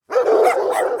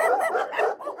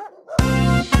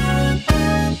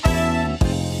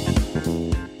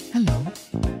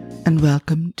and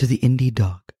welcome to the Indie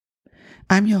Dog.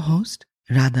 I'm your host,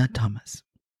 Radha Thomas.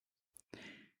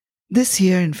 This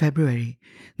year in February,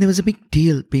 there was a big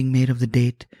deal being made of the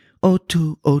date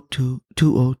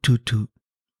 02/02/2022,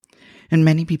 and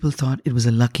many people thought it was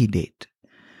a lucky date.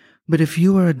 But if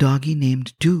you were a doggie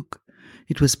named Duke,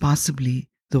 it was possibly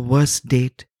the worst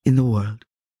date in the world.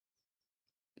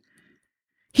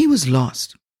 He was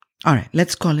lost. All right,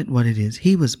 let's call it what it is.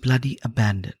 He was bloody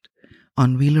abandoned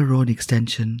on Wheeler Road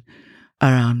Extension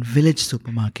around Village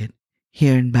Supermarket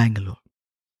here in Bangalore.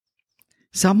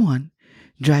 Someone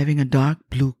driving a dark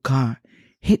blue car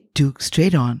hit Duke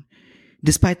straight on,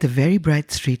 despite the very bright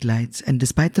streetlights and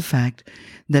despite the fact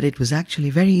that it was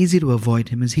actually very easy to avoid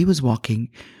him as he was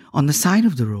walking on the side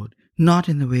of the road, not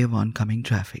in the way of oncoming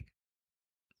traffic.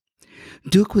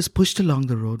 Duke was pushed along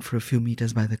the road for a few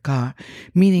meters by the car,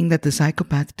 meaning that the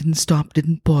psychopath didn't stop,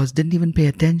 didn't pause, didn't even pay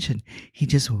attention. He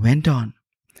just went on.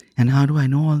 And how do I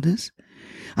know all this?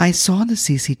 I saw the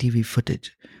CCTV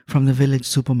footage from the village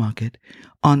supermarket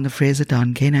on the Frazer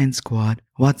Canine Squad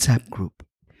WhatsApp group.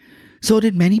 So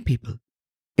did many people,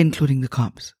 including the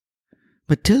cops.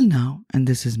 But till now, and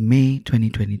this is May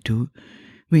 2022,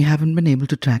 we haven't been able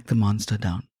to track the monster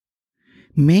down.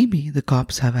 Maybe the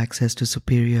cops have access to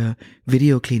superior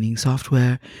video cleaning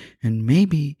software, and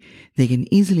maybe they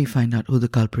can easily find out who the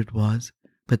culprit was,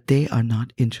 but they are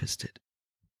not interested.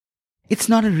 It's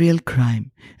not a real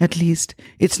crime. At least,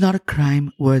 it's not a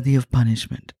crime worthy of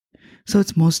punishment. So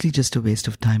it's mostly just a waste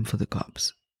of time for the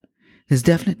cops. There's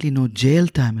definitely no jail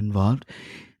time involved,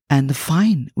 and the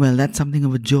fine, well, that's something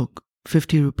of a joke,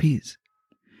 50 rupees.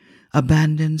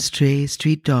 Abandoned, stray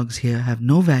street dogs here have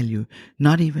no value,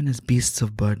 not even as beasts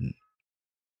of burden.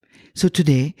 So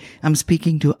today, I'm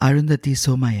speaking to Arundathi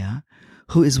Somaiah,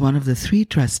 who is one of the 3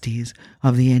 trustees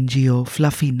of the NGO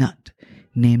FluffyNut,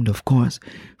 named, of course,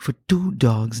 for 2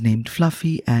 dogs named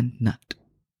Fluffy and Nut.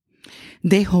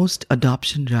 They host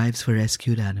adoption drives for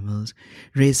rescued animals,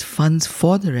 raise funds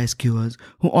for the rescuers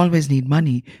who always need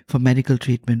money for medical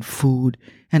treatment, food,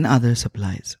 and other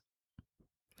supplies.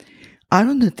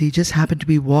 Arundathi just happened to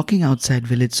be walking outside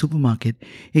Village Supermarket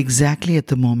exactly at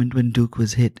the moment when Duke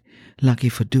was hit. Lucky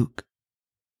for Duke.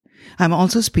 I'm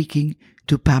also speaking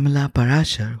to Pamela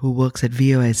Parashar, who works at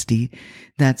VOSD,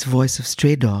 that's Voice of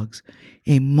Stray Dogs,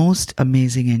 a most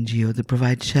amazing NGO that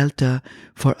provides shelter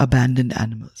for abandoned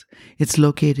animals. It's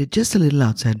located just a little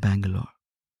outside Bangalore.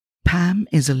 Pam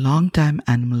is a long-time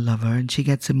animal lover and she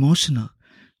gets emotional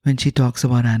when she talks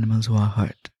about animals who are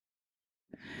hurt.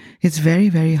 It's very,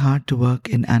 very hard to work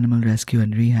in animal rescue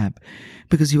and rehab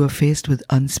because you are faced with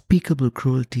unspeakable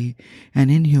cruelty and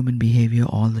inhuman behaviour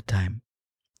all the time.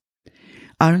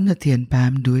 Arundathi and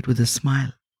Pam do it with a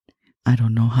smile. I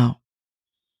don't know how.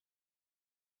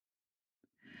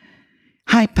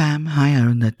 Hi Pam, hi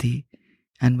Arundathi,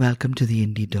 and welcome to the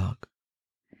Indie Dog.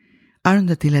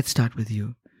 Arundathi, let's start with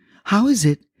you. How is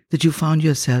it that you found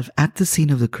yourself at the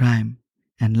scene of the crime,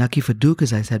 and lucky for Duke,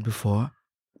 as I said before,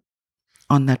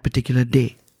 on that particular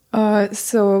day?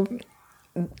 So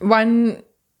one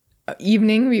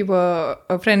evening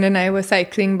a friend and I were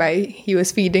cycling by. He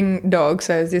was feeding dogs.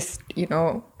 So I was just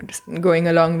going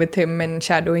along with him and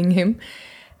shadowing him.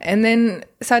 And then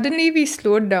suddenly we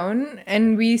slowed down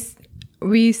and we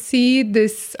see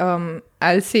this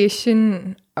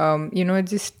Alsatian, at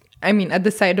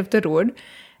the side of the road.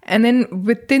 And then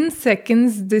within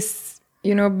seconds, this,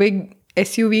 big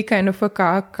SUV kind of a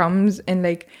car comes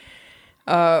and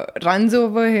runs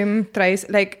over him thrice.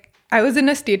 I was in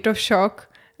a state of shock.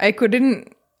 I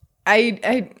couldn't,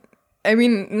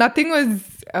 nothing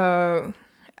was,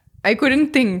 I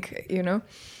couldn't think,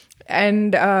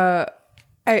 and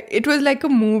it was like a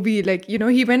movie,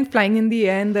 he went flying in the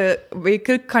air and the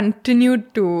vehicle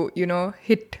continued to,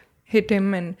 hit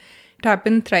him, and it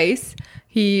happened thrice.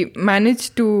 He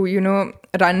managed to,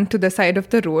 run to the side of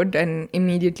the road, and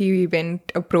immediately we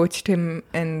approached him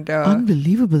and...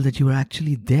 Unbelievable that you were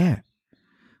actually there.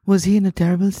 Was he in a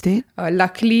terrible state?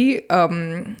 Luckily,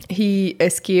 he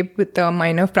escaped with a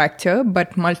minor fracture,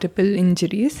 but multiple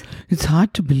injuries. It's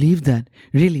hard to believe that,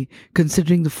 really,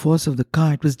 considering the force of the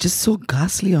car. It was just so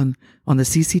ghastly on the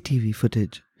CCTV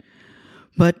footage.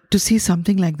 But to see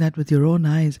something like that with your own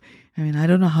eyes, I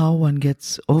don't know how one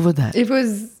gets over that. It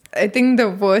was, I think, the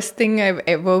worst thing I've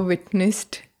ever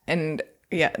witnessed. And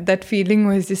yeah, that feeling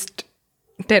was just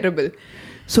terrible.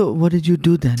 So what did you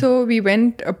do then? So we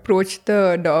approached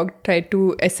the dog, tried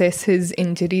to assess his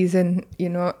injuries, and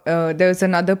there was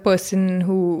another person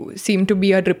who seemed to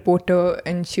be a reporter,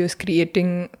 and she was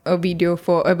creating a video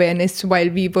for awareness while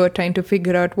we were trying to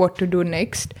figure out what to do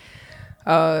next.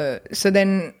 So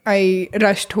then I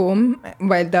rushed home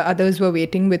while the others were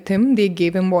waiting with him. They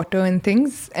gave him water and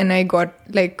things, and I got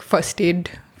like first aid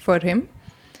for him.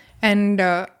 And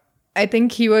I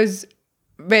think he was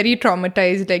very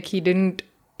traumatized. Like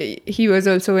he was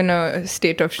also in a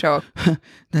state of shock.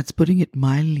 That's putting it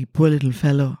mildly, poor little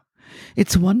fellow.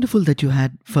 It's wonderful that you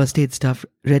had first aid stuff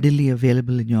readily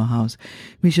available in your house.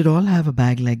 We should all have a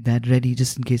bag like that ready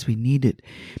just in case we need it.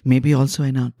 Maybe also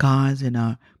in our cars, in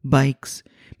our bikes,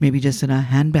 maybe just in our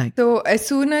handbag. So as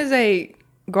soon as I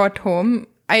got home,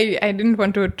 I didn't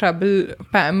want to trouble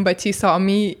Pam, but she saw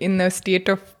me in a state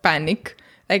of panic.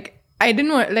 Like, I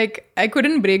didn't want, like, I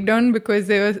couldn't break down because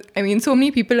there was, so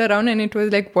many people around, and it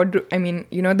was like,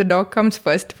 the dog comes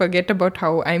first, forget about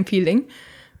how I'm feeling.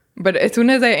 But as soon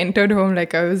as I entered home,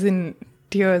 like, I was in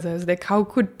tears. I was like, how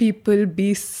could people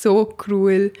be so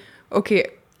cruel? Okay,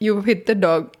 you hit the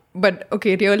dog, but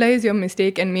okay, realize your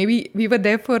mistake, and maybe we were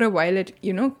there for a while,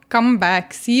 come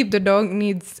back, see if the dog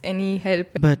needs any help.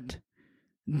 But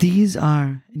these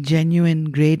are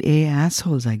genuine grade A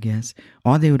assholes, I guess.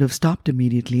 Or they would have stopped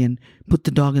immediately and put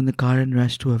the dog in the car and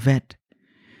rushed to a vet.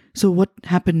 So what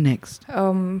happened next?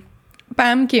 Pam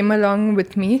came along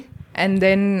with me, and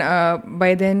then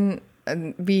by then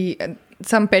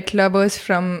some pet lovers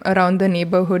from around the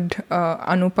neighborhood,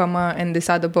 Anupama and this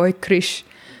other boy, Krish,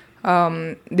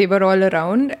 they were all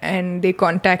around, and they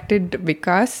contacted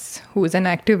Vikas, who is an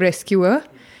active rescuer.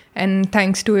 And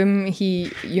thanks to him,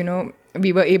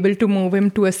 we were able to move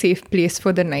him to a safe place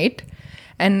for the night.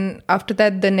 And after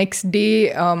that, the next day,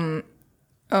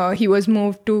 he was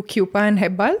moved to Cupa and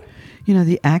Hebbal.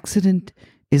 The accident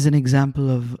is an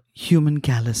example of human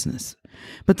callousness.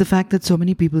 But the fact that so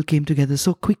many people came together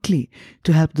so quickly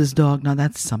to help this dog, now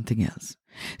that's something else.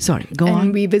 Sorry, go on.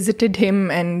 And we visited him,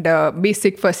 and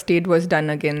basic first aid was done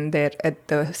again there at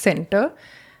the center.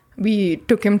 We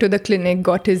took him to the clinic,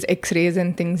 got his x-rays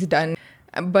and things done.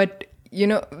 But,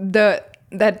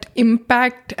 that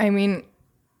impact,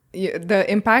 the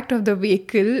impact of the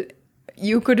vehicle,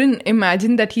 you couldn't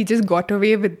imagine that he just got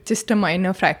away with just a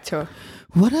minor fracture.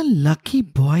 What a lucky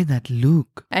boy, that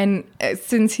Luke. And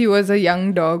since he was a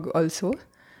young dog also.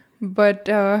 But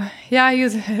he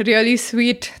was really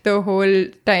sweet the whole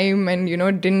time, and,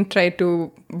 didn't try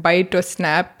to bite or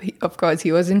snap. Of course,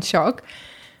 he was in shock.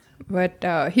 But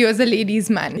he was a ladies'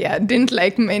 man. Yeah, didn't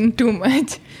like men too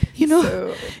much.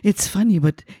 It's funny,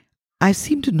 but I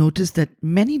seem to notice that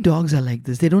many dogs are like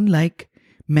this. They don't like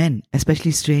men,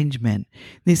 especially strange men.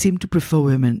 They seem to prefer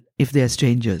women if they are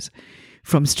strangers.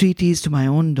 From streeties to my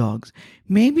own dogs.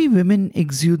 Maybe women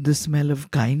exude the smell of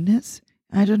kindness?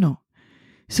 I don't know.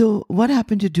 So what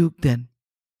happened to Duke then?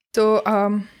 So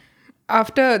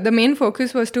after, the main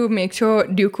focus was to make sure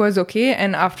Duke was okay.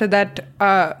 And after that,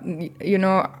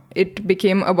 it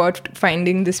became about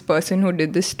finding this person who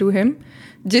did this to him.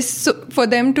 Just for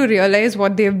them to realize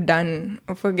what they've done.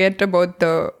 Forget about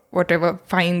the whatever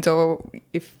fines or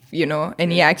if,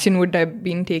 any action would have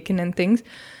been taken and things.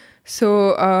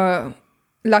 So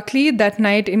luckily that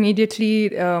night, immediately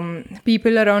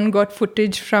people around got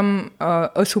footage from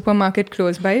a supermarket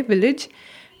close by, village.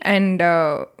 And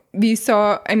we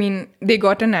saw, they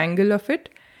got an angle of it.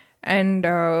 And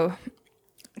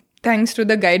thanks to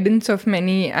the guidance of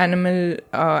many animal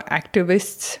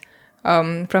activists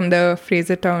from the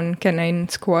Frazer Town Canine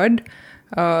squad,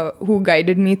 who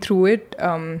guided me through it,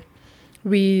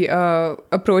 we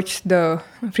approached the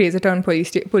Frazer Town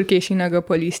Pulkeshi Nagar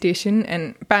police station,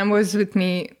 and Pam was with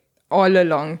me all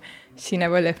along. She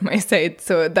never left my side.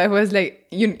 So that was like,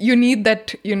 you need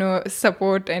that,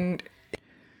 support. And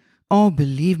oh,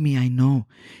 believe me, I know.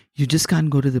 You just can't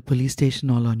go to the police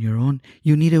station all on your own.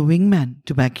 You need a wingman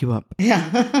to back you up.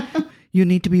 Yeah. You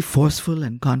need to be forceful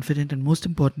and confident, and most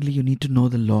importantly, you need to know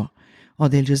the law, or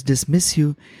they'll just dismiss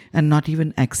you and not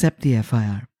even accept the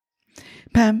FIR.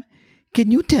 Pam,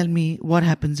 can you tell me what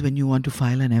happens when you want to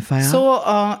file an FIR? So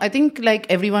I think like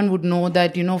everyone would know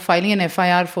that, filing an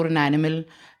FIR for an animal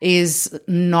is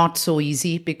not so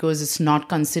easy because it's not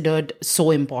considered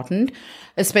so important,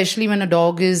 especially when a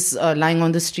dog is lying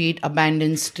on the street,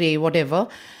 abandoned, stray, whatever.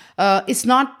 It's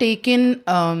not taken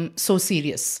so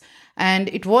serious. And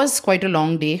it was quite a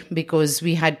long day because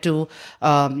we had to,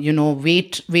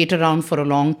 wait around for a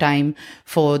long time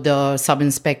for the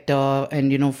sub-inspector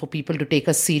and, for people to take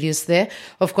us serious there.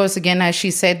 Of course, again, as she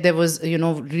said, there was,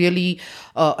 really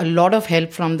a lot of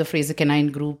help from the Frazer Canine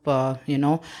group,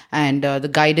 and the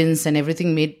guidance and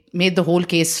everything made made the whole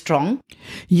case strong.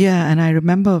 Yeah, and I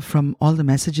remember from all the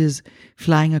messages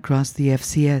flying across the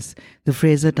FCS, the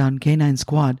Frazer Town Canine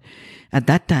Squad, at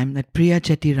that time that Priya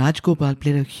Chetty Rajgopal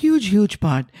played a huge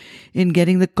part in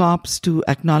getting the cops to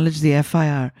acknowledge the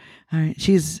FIR.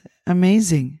 She's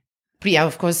amazing. Priya,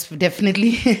 of course,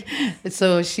 definitely.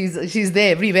 So she's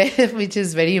there everywhere, which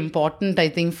is very important, I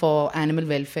think, for animal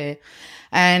welfare.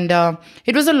 And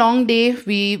it was a long day.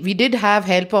 We did have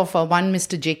help of one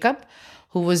Mr. Jacob,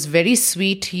 who was very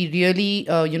sweet. He really,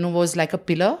 was like a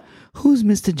pillar. Who's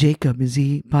Mr. Jacob? Is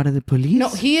he part of the police? No,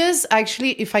 he is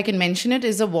actually, if I can mention it,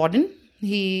 is a warden.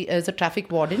 He is a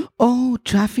traffic warden. Oh,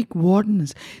 traffic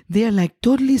wardens. They are like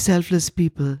totally selfless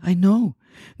people. I know.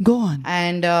 Go on.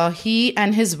 And he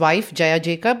and his wife, Jaya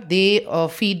Jacob, they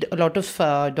feed a lot of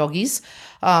doggies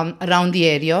around the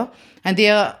area. And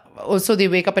they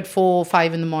wake up at 4 or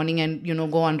 5 in the morning and,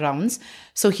 go on rounds.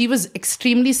 So he was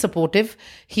extremely supportive.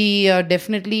 He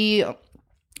definitely...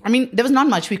 there was not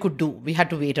much we could do. We had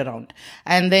to wait around.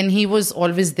 And then he was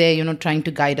always there, trying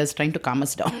to guide us, trying to calm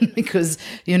us down because,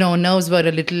 nerves were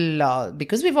a little...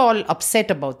 because we were all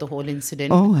upset about the whole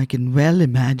incident. Oh, I can well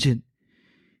imagine.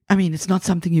 It's not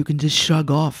something you can just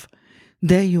shrug off.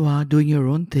 There you are doing your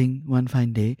own thing one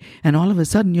fine day, and all of a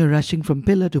sudden you're rushing from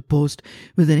pillar to post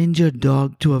with an injured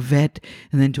dog to a vet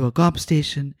and then to a cop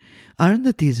station.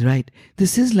 Arundhati is right.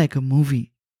 This is like a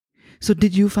movie. So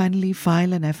did you finally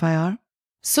file an FIR?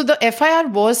 So the FIR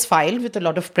was filed with a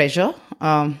lot of pressure,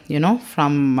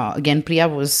 again, Priya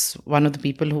was one of the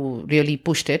people who really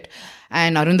pushed it.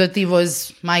 And Arundhati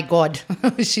was, my God,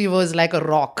 she was like a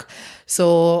rock.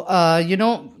 So,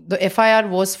 the FIR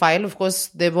was filed. Of course,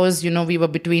 there was, we were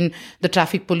between the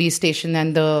traffic police station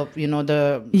and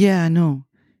the... Yeah, I know.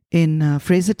 In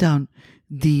Frazer Town,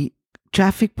 the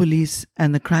traffic police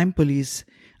and the crime police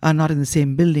are not in the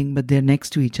same building, but they're next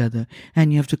to each other.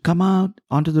 And you have to come out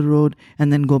onto the road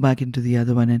and then go back into the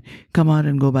other one and come out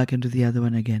and go back into the other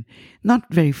one again.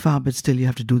 Not very far, but still you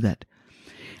have to do that.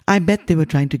 I bet they were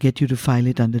trying to get you to file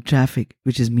it under traffic,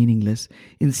 which is meaningless,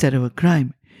 instead of a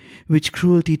crime, which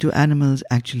cruelty to animals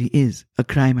actually is. A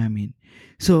crime,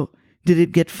 So, did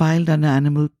it get filed under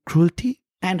animal cruelty?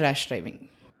 And rash driving.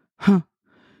 Huh.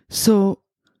 So,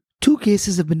 2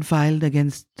 cases have been filed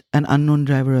against an unknown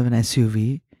driver of an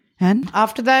SUV. And?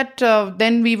 After that,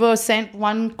 then we were sent,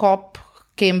 one cop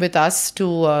came with us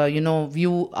to,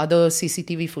 view other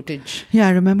CCTV footage. Yeah,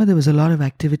 I remember there was a lot of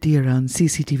activity around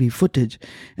CCTV footage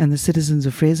and the citizens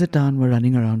of Frazer Town were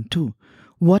running around too.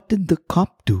 What did the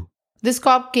cop do? This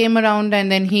cop came around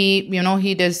and then he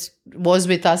was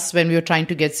with us when we were trying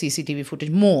to get CCTV footage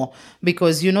more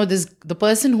because, the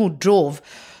person who drove,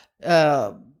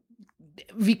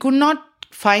 we could not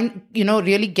find,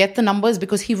 really get the numbers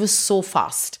because he was so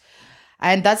fast.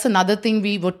 And that's another thing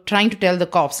we were trying to tell the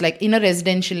cops, like in a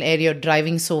residential area,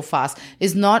 driving so fast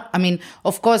is not,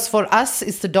 of course, for us,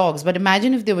 it's the dogs. But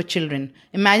imagine if there were children.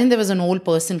 Imagine there was an old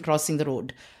person crossing the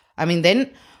road. Then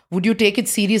would you take it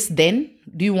serious then?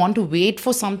 Do you want to wait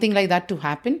for something like that to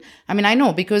happen? I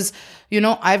know because,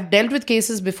 I've dealt with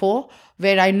cases before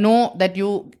where I know that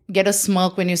you get a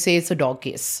smirk when you say it's a dog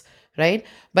case, right?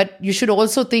 But you should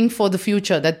also think for the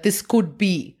future that this could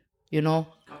be,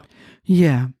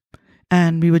 Yeah.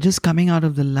 And we were just coming out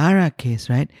of the Lara case,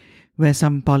 right? Where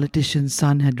some politician's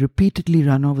son had repeatedly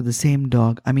run over the same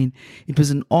dog. It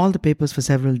was in all the papers for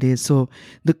several days. So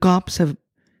the cops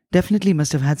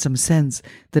must have had some sense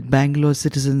that Bangalore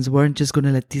citizens weren't just going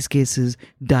to let these cases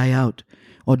die out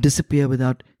or disappear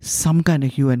without some kind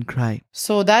of hue and cry.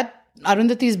 So that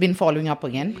Arundhati has been following up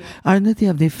again. Arundhati,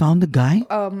 have they found the guy?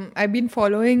 I've been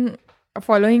following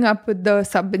up with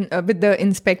the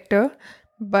inspector,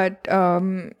 but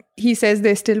he says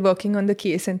they're still working on the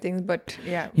case and things. But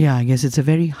yeah. Yeah, I guess it's a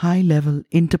very high-level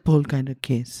Interpol kind of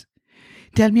case.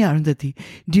 Tell me, Arundhati,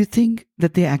 do you think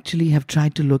that they actually have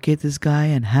tried to locate this guy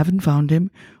and haven't found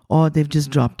him, or they've just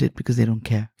dropped it because they don't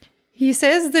care? He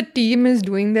says the team is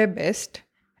doing their best,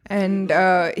 and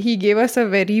he gave us a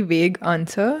very vague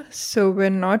answer, so we're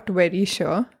not very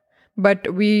sure. But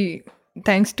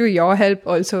thanks to your help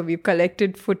also, we've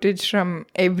collected footage from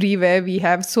everywhere. We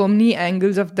have so many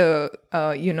angles of the,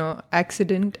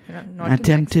 accident.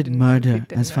 Attempted murder,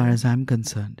 as far as I'm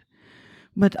concerned.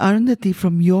 But Arundhati,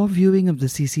 from your viewing of the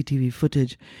CCTV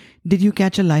footage, did you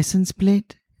catch a license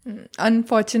plate?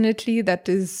 Unfortunately, that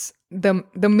is the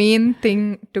main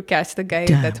thing to catch the guy.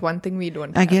 Damn. That's one thing we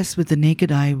don't I have. guess with the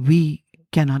naked eye, we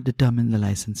cannot determine the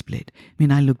license plate.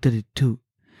 I looked at it too.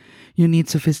 You need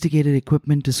sophisticated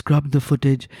equipment to scrub the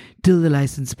footage till the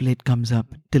license plate comes up,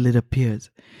 till it appears.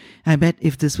 I bet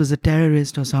if this was a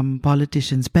terrorist or some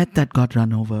politician's pet that got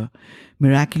run over,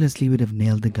 miraculously would have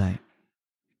nailed the guy.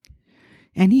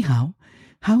 Anyhow,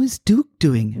 how is Duke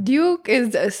doing? Duke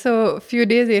is, so a few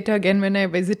days later, again, when I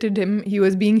visited him, he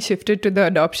was being shifted to the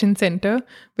adoption center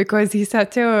because he's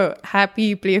such a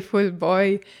happy, playful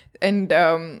boy. And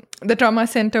the trauma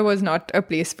center was not a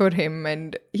place for him.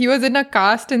 And he was in a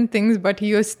cast and things, but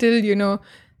he was still,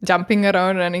 jumping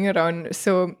around, running around.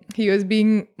 So he was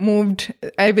being moved.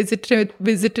 I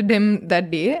visited him that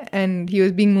day, and he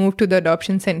was being moved to the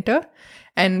adoption center.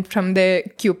 And from there,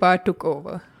 Cupa took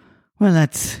over. Well,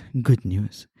 that's good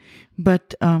news.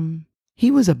 But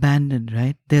he was abandoned,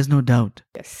 right? There's no doubt.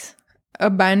 Yes.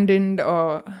 Abandoned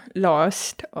or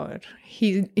lost, or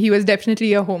he was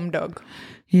definitely a home dog.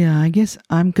 Yeah, I guess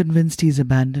I'm convinced he's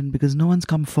abandoned because no one's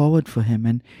come forward for him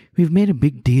and we've made a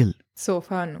big deal. So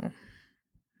far, no.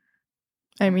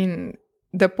 I mean,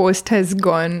 the post has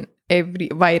gone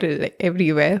viral like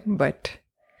everywhere, but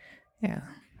yeah.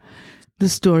 The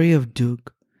story of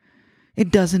Duke,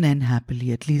 it doesn't end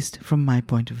happily, at least from my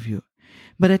point of view.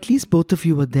 But at least both of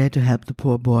you were there to help the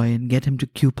poor boy and get him to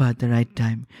Cuba at the right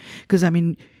time. Because,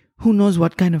 who knows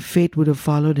what kind of fate would have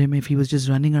followed him if he was just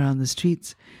running around the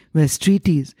streets, where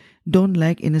streeties don't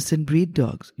like innocent breed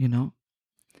dogs,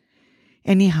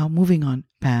 Anyhow, moving on,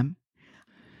 Pam.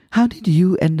 How did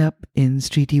you end up in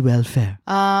streety welfare?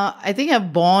 I think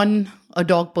I'm born a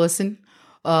dog person.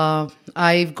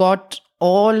 I've got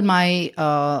all my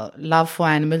love for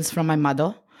animals from my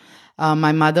mother.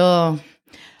 My mother,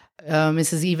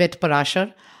 Mrs. Yvette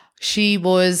Parashar, she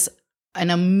was an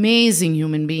amazing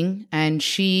human being, and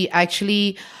she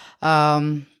actually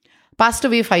passed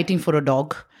away fighting for a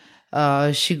dog.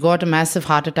 She got a massive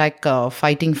heart attack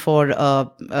fighting for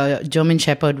a German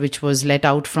Shepherd, which was let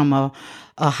out from a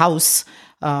house,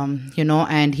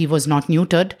 and he was not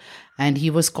neutered, and he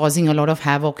was causing a lot of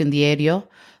havoc in the area.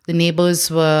 The neighbors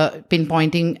were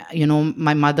pinpointing,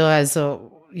 my mother as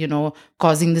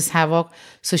causing this havoc.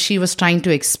 So she was trying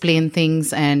to explain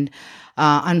things, and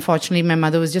unfortunately, my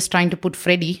mother was just trying to put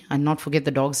Freddy, and not forget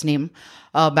the dog's name,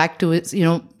 back to his,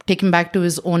 take him back to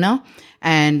his owner.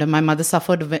 And my mother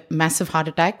suffered a massive heart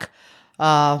attack.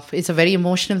 It's a very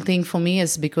emotional thing for me,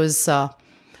 is because,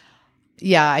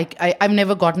 I've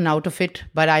never gotten out of it,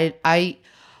 but I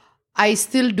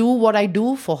still do what I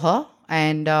do for her.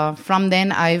 And from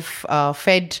then I've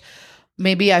fed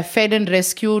and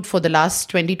rescued for the last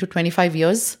 20 to 25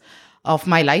 years of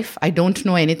my life. I don't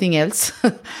know anything else.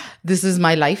 This is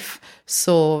my life.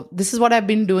 So this is what I've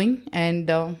been doing, and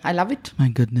I love it. My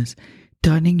goodness.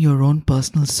 Turning your own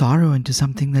personal sorrow into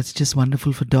something that's just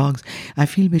wonderful for dogs. I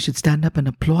feel we should stand up and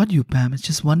applaud you, Pam. It's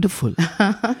just wonderful.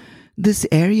 This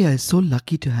area is so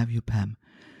lucky to have you, Pam.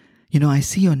 I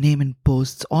see your name in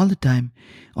posts all the time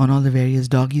on all the various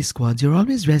doggy squads. You're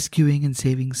always rescuing and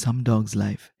saving some dog's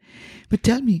life. But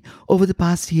tell me, over the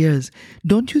past years,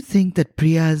 don't you think that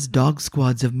Priya's dog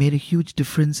squads have made a huge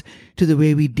difference to the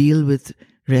way we deal with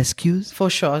rescues? For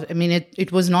sure.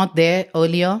 It was not there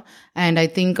earlier. And I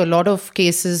think a lot of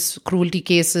cases, cruelty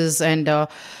cases and,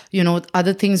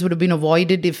 other things would have been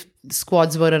avoided if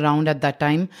squads were around at that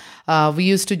time. We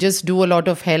used to just do a lot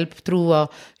of help through,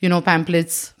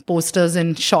 pamphlets, posters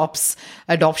in shops.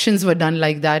 Adoptions were done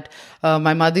like that.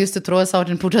 My mother used to throw us out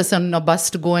and put us on a bus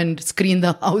to go and screen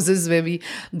the houses where we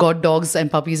got dogs and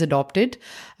puppies adopted.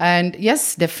 And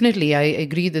yes, definitely, I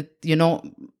agree that,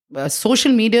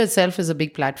 social media itself is a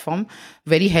big platform,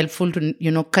 very helpful to,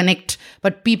 connect,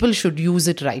 but people should use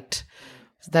it right.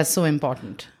 That's so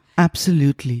important.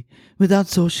 Absolutely. Without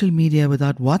social media,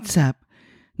 without WhatsApp,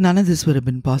 none of this would have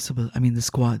been possible. The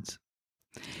squads.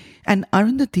 And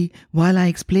Arundhati, while I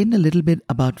explained a little bit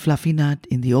about FluffyNut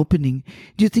in the opening,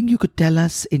 do you think you could tell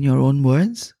us in your own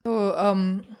words?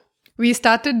 So, we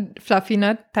started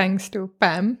FluffyNut thanks to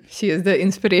Pam. She is the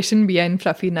inspiration behind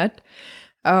FluffyNut.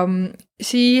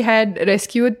 She had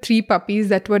rescued 3 puppies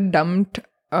that were dumped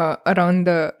around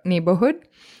the neighborhood.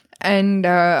 And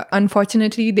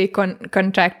unfortunately, they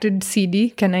contracted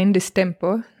CD, canine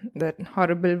distemper, that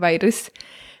horrible virus.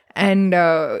 And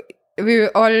we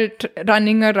were all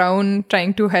running around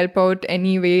trying to help out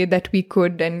any way that we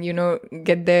could and,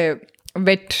 get their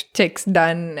vet checks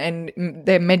done and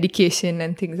their medication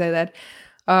and things like that.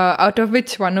 Out of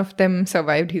which one of them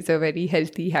survived. He's a very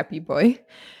healthy, happy boy.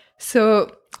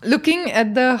 So looking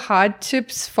at the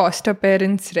hardships foster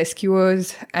parents,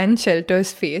 rescuers, and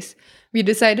shelters face, we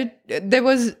decided there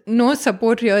was no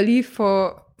support really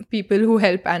for people who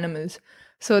help animals.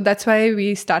 So that's why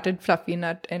we started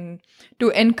FluffyNut, and to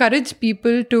encourage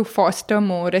people to foster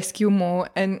more, rescue more,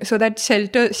 and so that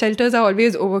shelters are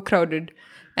always overcrowded.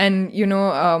 And,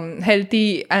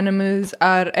 healthy animals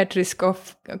are at risk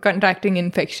of contracting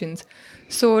infections.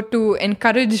 So to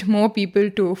encourage more people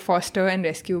to foster and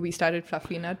rescue, we started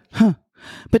FluffyNut.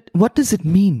 But what does it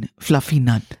mean,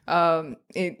 FluffyNut?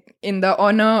 In the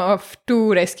honor of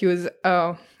 2 rescues,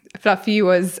 Fluffy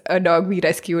was a dog we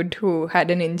rescued who had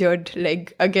an injured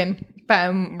leg. Again,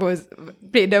 Pam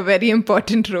played a very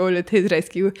important role with his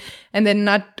rescue. And then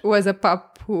Nut was a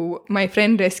pup who my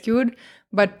friend rescued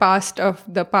but passed of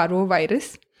the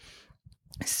parvovirus.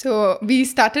 So we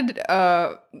started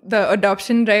the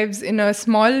adoption drives in a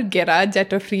small garage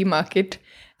at a flea market.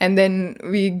 And then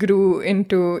we grew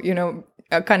into,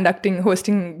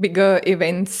 hosting bigger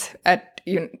events at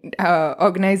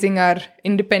organizing our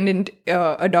independent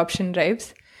adoption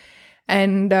drives.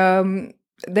 And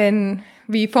then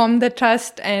we formed the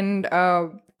trust, and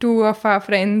 2 of our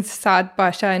friends, Saad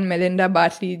Pasha and Melinda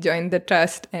Bartley, joined the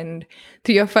trust. And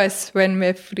 3 of us, when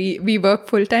we're free, we work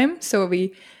full time. So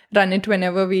we run it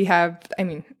whenever we have,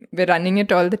 we're running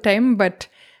it all the time, but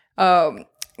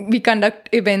we conduct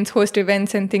events, host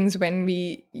events and things when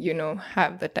we,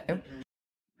 have the time.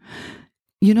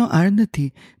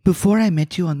 Arundhati, before I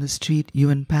met you on the street, you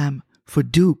and Pam, for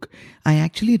Duke, I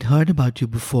actually had heard about you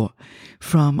before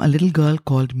from a little girl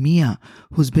called Mia,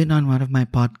 who's been on one of my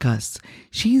podcasts.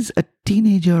 She's a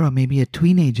teenager or maybe a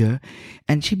tweenager,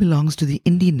 and she belongs to the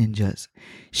Indie Ninjas.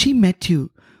 She met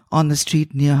you on the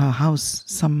street near her house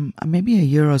maybe a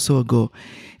year or so ago,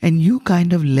 and you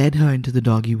kind of led her into the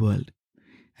doggy world.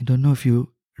 I don't know if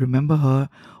you remember her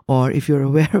or if you're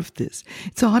aware of this.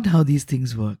 It's odd how these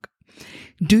things work.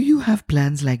 Do you have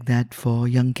plans like that for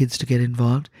young kids to get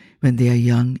involved when they are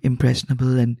young,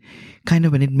 impressionable, and kind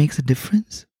of when it makes a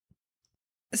difference?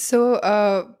 So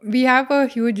we have a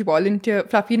huge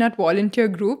FluffyNut volunteer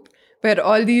group where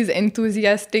all these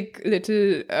enthusiastic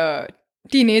little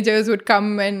teenagers would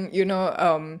come and,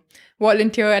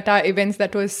 volunteer at our events.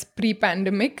 That was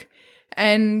pre-pandemic.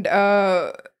 And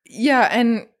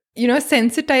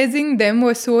sensitizing them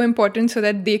was so important so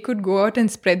that they could go out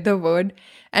and spread the word.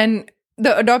 And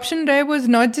the adoption drive was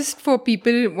not just for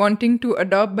people wanting to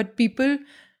adopt, but people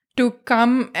to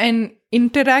come and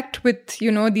interact with,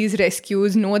 these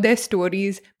rescues, know their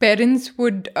stories. Parents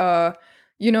would,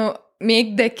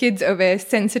 make their kids aware,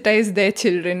 sensitize their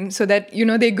children so that,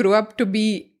 they grow up to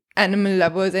be animal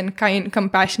lovers and kind,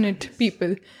 compassionate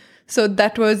people. So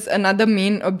that was another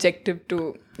main objective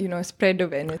to, spread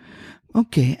awareness.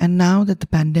 Okay, and now that the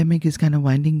pandemic is kind of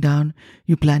winding down,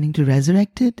 you planning to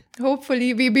resurrect it?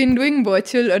 Hopefully. We've been doing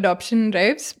virtual adoption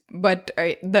drives, but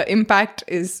the impact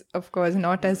is, of course,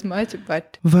 not as much.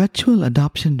 But virtual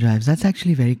adoption drives, that's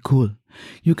actually very cool.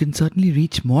 You can certainly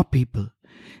reach more people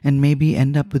and maybe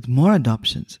end up with more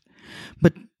adoptions.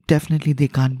 But definitely there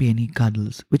can't be any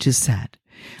cuddles, which is sad.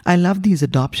 I love these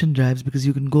adoption drives because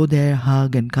you can go there,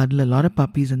 hug and cuddle a lot of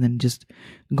puppies and then just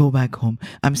go back home.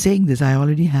 I'm saying this, I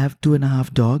already have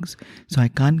 2.5 dogs, so I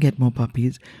can't get more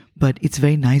puppies, but it's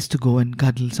very nice to go and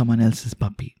cuddle someone else's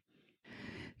puppy.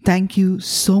 Thank you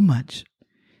so much,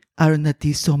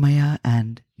 Arundathi Somaiah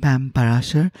and Pam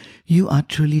Parashar. You are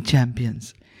truly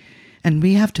champions. And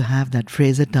we have to have that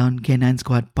Frazer Town Canine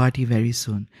Squad party very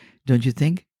soon, don't you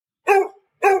think?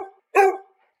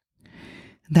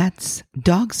 That's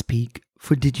dog speak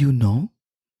for did you know?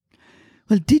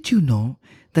 Well, did you know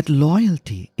that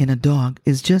loyalty in a dog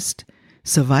is just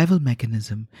survival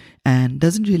mechanism and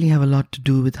doesn't really have a lot to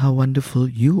do with how wonderful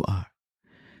you are?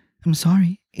 I'm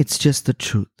sorry, it's just the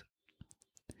truth.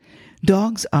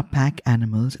 Dogs are pack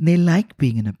animals and they like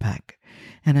being in a pack.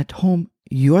 And at home,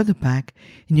 you're the pack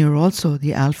and you're also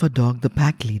the alpha dog, the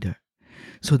pack leader.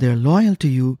 So they're loyal to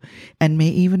you and may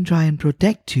even try and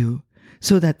protect you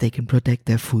so that they can protect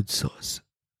their food source.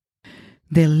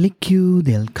 They'll lick you,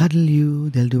 they'll cuddle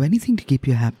you, they'll do anything to keep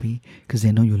you happy because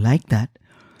they know you like that.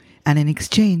 And in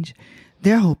exchange,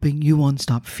 they're hoping you won't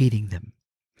stop feeding them.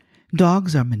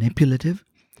 Dogs are manipulative,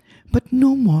 but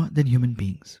no more than human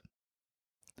beings.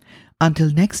 Until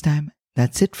next time,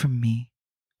 that's it from me.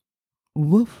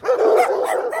 Woof.